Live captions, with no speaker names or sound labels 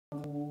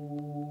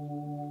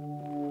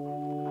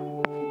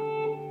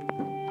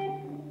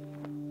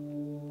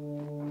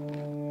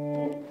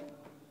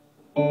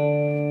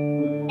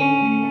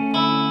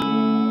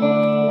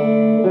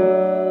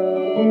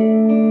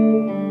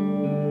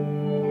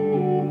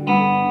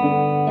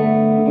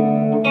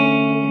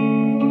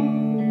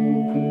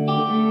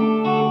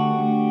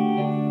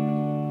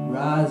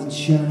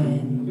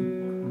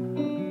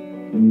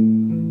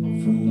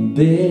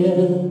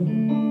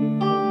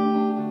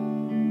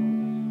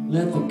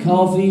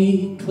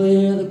Coffee,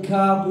 clear the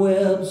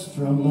cobwebs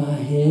from my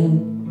head.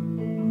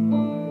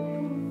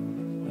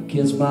 I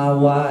kiss my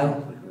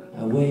wife,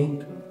 I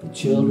wake the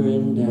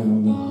children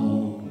down the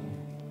hall.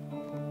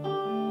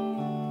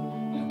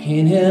 I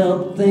can't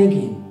help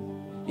thinking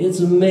it's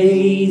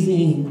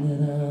amazing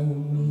that I'm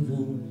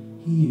even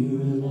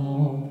here at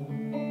all.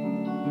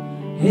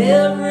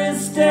 Every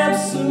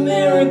step's a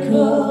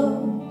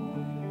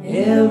miracle,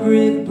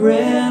 every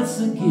breath's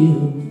a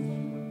gift.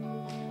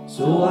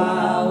 So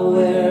I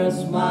wear a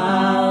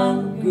smile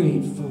and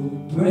grateful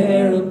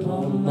prayer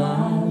upon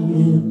my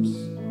lips.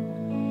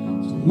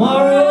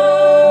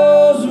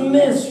 Tomorrow's a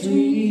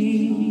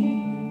mystery,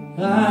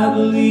 I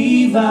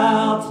believe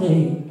I'll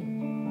take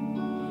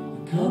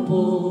a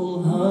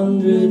couple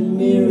hundred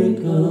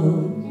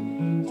miracles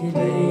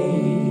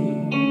today.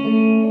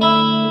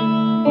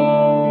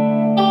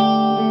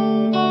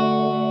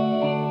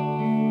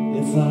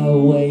 If I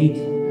wait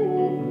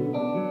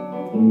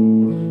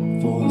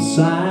for a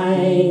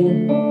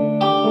sign,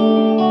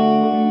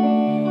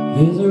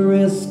 there's a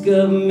risk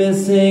of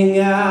missing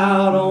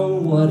out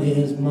on what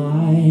is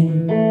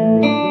mine.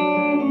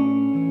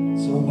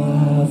 So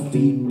my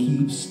feet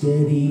keep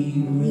steady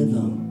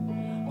rhythm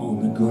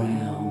on the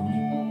ground.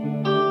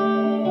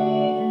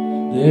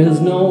 There's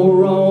no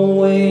wrong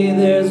way,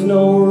 there's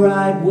no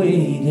right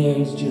way,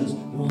 there's just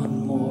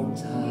one more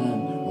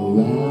time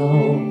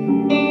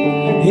around.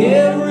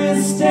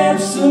 Every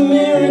step's a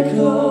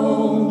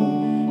miracle,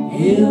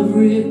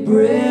 every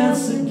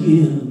breath's a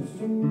gift.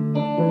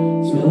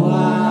 So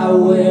I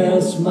wear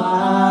a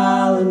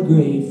smile and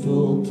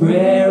grateful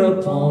prayer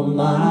upon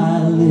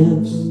my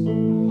lips.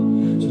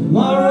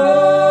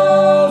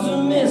 Tomorrow's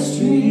a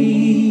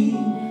mystery,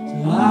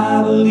 so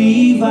I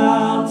believe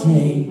I'll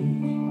take a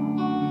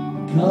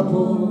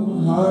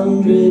couple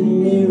hundred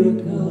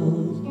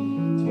miracles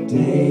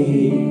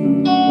today.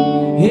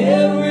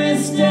 Every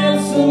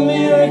step's a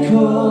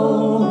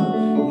miracle,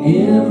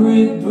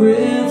 every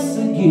breath's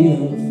a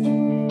gift.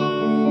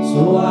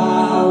 So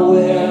I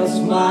wear a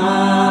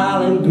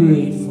smile and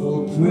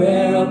grateful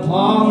prayer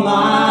upon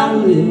my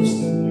lips.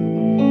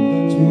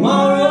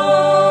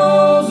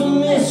 Tomorrow's a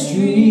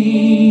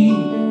mystery,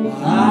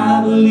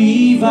 I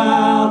believe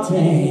I'll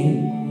take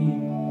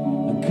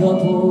a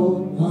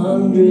couple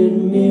hundred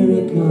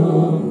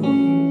miracles